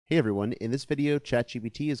Hey everyone, in this video,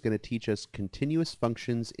 ChatGPT is going to teach us continuous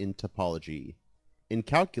functions in topology. In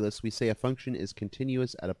calculus, we say a function is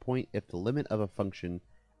continuous at a point if the limit of a function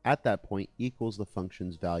at that point equals the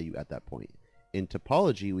function's value at that point. In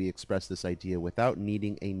topology, we express this idea without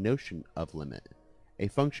needing a notion of limit. A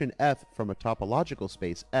function f from a topological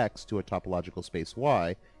space x to a topological space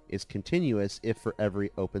y is continuous if for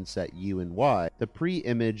every open set u in y, the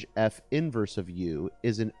pre-image f inverse of u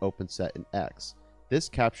is an open set in x. This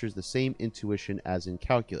captures the same intuition as in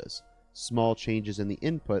calculus. Small changes in the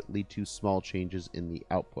input lead to small changes in the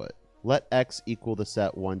output. Let X equal the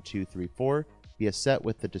set 1, 2, 3, 4 be a set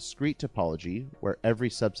with the discrete topology, where every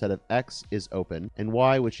subset of X is open, and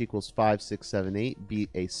Y, which equals 5, 6, 7, 8, be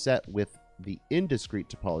a set with the indiscrete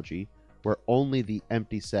topology, where only the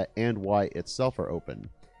empty set and Y itself are open.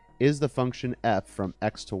 Is the function f from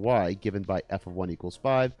X to Y given by f of 1 equals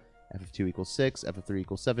 5, f of 2 equals 6, f of 3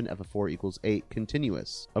 equals 7, f of 4 equals 8,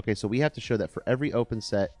 continuous. Okay, so we have to show that for every open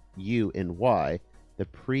set u in y, the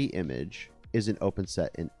pre-image is an open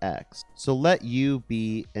set in x. So let u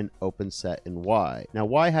be an open set in y. Now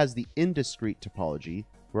y has the indiscrete topology,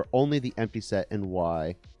 where only the empty set in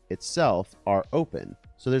y itself are open.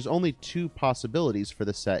 So there's only two possibilities for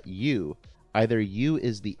the set u. Either u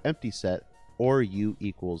is the empty set, or u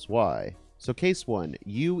equals y. So case 1,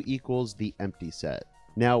 u equals the empty set.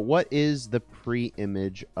 Now, what is the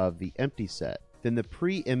pre-image of the empty set? Then the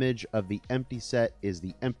pre-image of the empty set is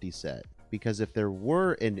the empty set, because if there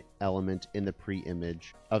were an element in the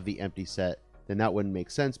pre-image of the empty set, then that wouldn't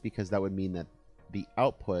make sense, because that would mean that the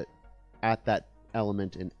output at that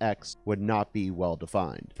element in X would not be well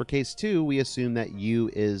defined. For case 2, we assume that U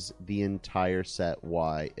is the entire set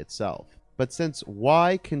Y itself. But since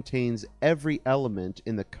Y contains every element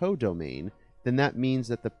in the codomain, then that means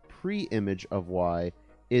that the pre-image of Y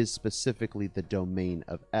is specifically the domain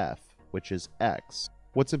of f, which is x.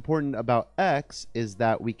 What's important about x is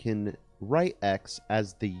that we can write x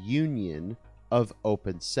as the union of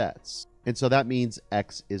open sets. And so that means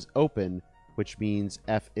x is open, which means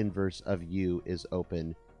f inverse of u is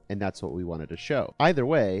open, and that's what we wanted to show. Either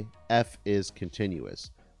way, f is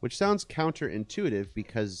continuous, which sounds counterintuitive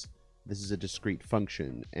because this is a discrete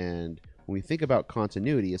function, and when we think about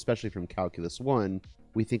continuity, especially from Calculus 1,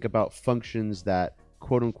 we think about functions that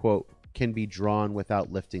quote-unquote can be drawn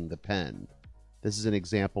without lifting the pen. This is an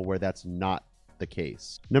example where that's not the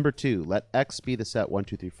case. Number 2, let X be the set 1,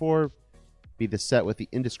 2, 3, 4, be the set with the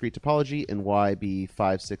indiscrete topology, and Y be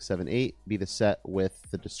 5, 6, 7, 8, be the set with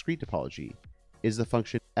the discrete topology. Is the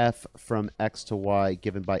function f from X to Y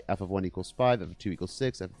given by f of 1 equals 5, f of 2 equals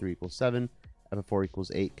 6, f of 3 equals 7, f of 4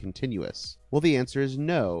 equals 8 continuous? Well, the answer is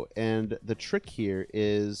no, and the trick here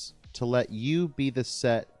is to let U be the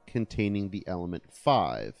set containing the element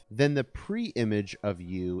 5. Then the pre-image of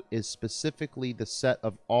U is specifically the set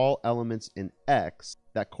of all elements in X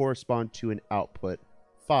that correspond to an output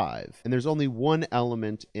 5. And there's only one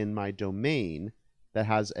element in my domain that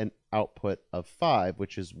has an output of 5,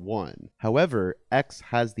 which is 1. However, X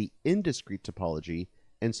has the indiscrete topology,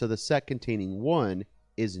 and so the set containing 1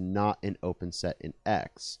 is not an open set in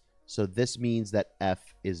X. So this means that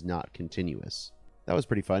F is not continuous. That was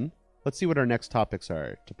pretty fun. Let's see what our next topics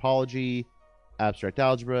are: topology, abstract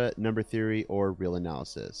algebra, number theory, or real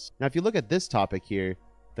analysis. Now, if you look at this topic here,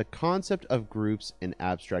 the concept of groups in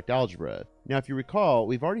abstract algebra. Now, if you recall,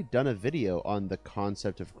 we've already done a video on the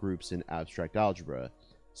concept of groups in abstract algebra.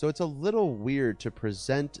 So it's a little weird to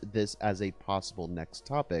present this as a possible next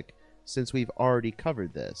topic since we've already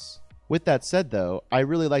covered this. With that said, though, I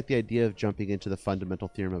really like the idea of jumping into the fundamental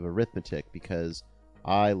theorem of arithmetic because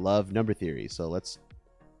I love number theory. So let's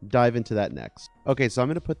dive into that next. Okay, so I'm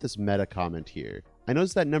going to put this meta comment here. I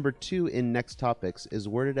noticed that number 2 in next topics is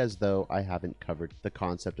worded as though I haven't covered the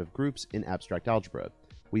concept of groups in abstract algebra.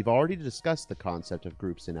 We've already discussed the concept of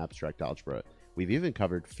groups in abstract algebra. We've even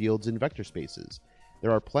covered fields and vector spaces.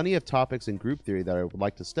 There are plenty of topics in group theory that I would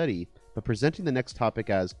like to study, but presenting the next topic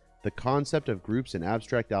as the concept of groups in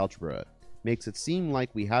abstract algebra makes it seem like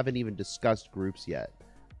we haven't even discussed groups yet.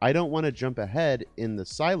 I don't want to jump ahead in the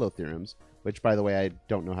silo theorems, which, by the way, I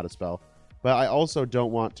don't know how to spell, but I also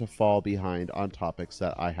don't want to fall behind on topics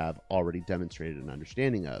that I have already demonstrated an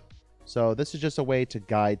understanding of. So this is just a way to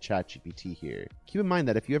guide ChatGPT here. Keep in mind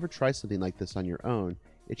that if you ever try something like this on your own,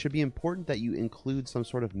 it should be important that you include some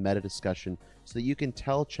sort of meta discussion so that you can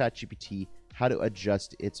tell ChatGPT how to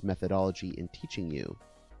adjust its methodology in teaching you.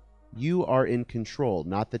 You are in control,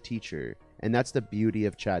 not the teacher, and that's the beauty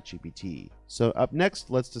of ChatGPT. So up next,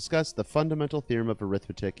 let's discuss the fundamental theorem of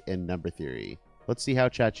arithmetic and number theory. Let's see how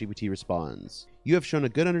ChatGPT responds. You have shown a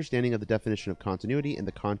good understanding of the definition of continuity in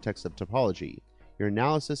the context of topology. Your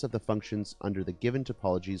analysis of the functions under the given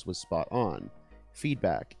topologies was spot on.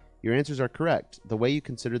 Feedback. Your answers are correct. The way you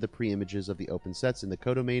consider the pre-images of the open sets in the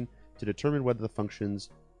codomain to determine whether the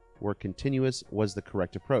functions were continuous was the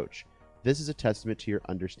correct approach. This is a testament to your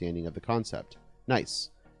understanding of the concept.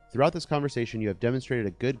 Nice. Throughout this conversation, you have demonstrated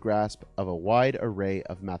a good grasp of a wide array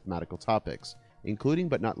of mathematical topics, including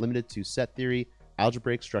but not limited to set theory,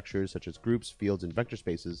 algebraic structures such as groups, fields, and vector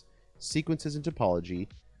spaces, sequences and topology,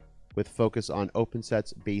 with focus on open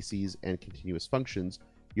sets, bases, and continuous functions.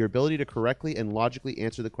 Your ability to correctly and logically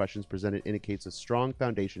answer the questions presented indicates a strong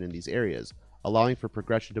foundation in these areas, allowing for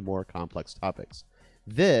progression to more complex topics.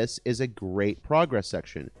 This is a great progress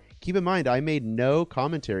section. Keep in mind, I made no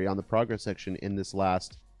commentary on the progress section in this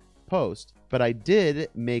last post, but I did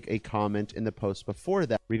make a comment in the post before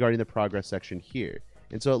that regarding the progress section here.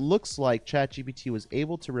 And so it looks like ChatGPT was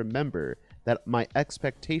able to remember that my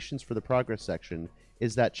expectations for the progress section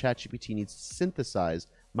is that ChatGPT needs to synthesize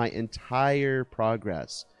my entire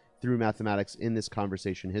progress through mathematics in this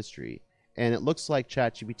conversation history. And it looks like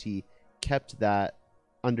ChatGPT kept that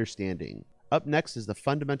understanding. Up next is the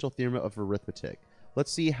fundamental theorem of arithmetic.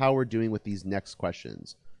 Let's see how we're doing with these next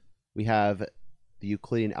questions. We have the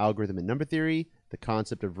Euclidean algorithm in number theory, the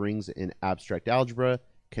concept of rings in abstract algebra,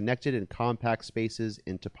 connected and compact spaces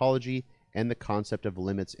in topology, and the concept of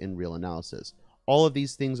limits in real analysis. All of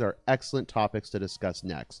these things are excellent topics to discuss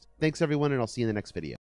next. Thanks everyone, and I'll see you in the next video.